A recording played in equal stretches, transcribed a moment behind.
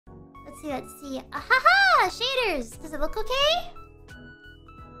Let's see. Ahaha! Shaders! Does it look okay?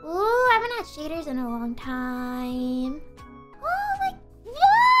 Ooh, I haven't had shaders in a long time. Oh my... Whoa!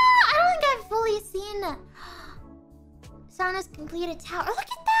 I don't think I've fully seen... Sana's completed tower. Look at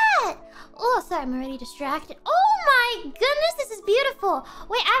that! Oh, sorry, I'm already distracted. Oh my goodness, this is beautiful.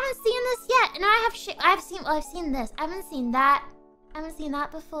 Wait, I haven't seen this yet. And I've seen this. I haven't seen that. I haven't seen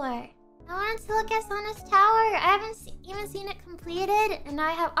that before. I wanted to look at Sana's tower. I haven't even seen it completed. And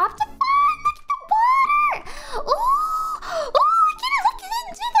I have OptiFine. Look at the water. Ooh! Ooh, I can look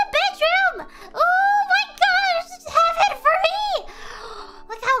into the bedroom. Oh my gosh, just have it for me.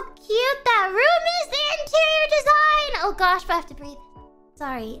 Look how cute that room is. The interior design. Oh gosh, but I have to breathe.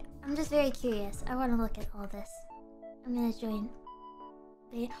 Sorry, I'm just very curious. I want to look at all this. I'm gonna join.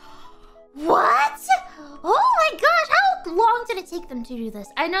 What? Oh my gosh, how long did it take them to do this?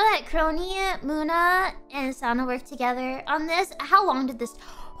 I know that Crony, Muna, and Sana worked together on this. How long did this...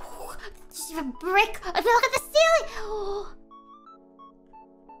 Just a brick. Look at the ceiling.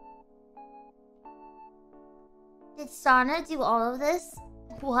 Did Sana do all of this?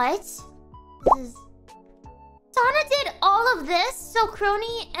 What? This is... Sana did all of this? So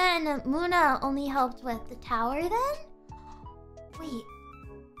Crony and Muna only helped with the tower then? Wait.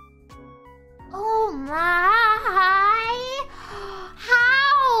 Oh my!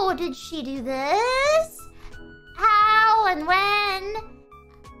 How did she do this? How and when?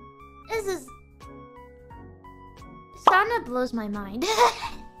 This is... Sana blows my mind.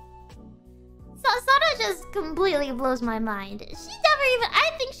 Sana just completely blows my mind. She never even...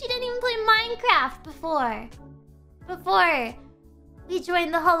 I think she didn't even play Minecraft before. Before we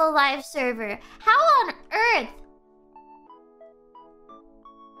joined the Hololive server. How on earth?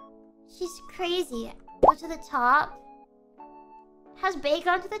 She's crazy. Go to the top. Has Bae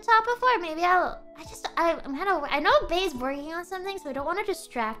gone to the top before? Maybe I'm kind of... I know Bae's working on something, so I don't want to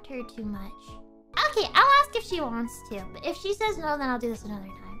distract her too much. Okay, I'll ask if she wants to. But if she says no, then I'll do this another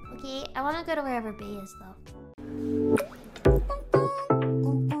time. Okay? I want to go to wherever Bae is, though.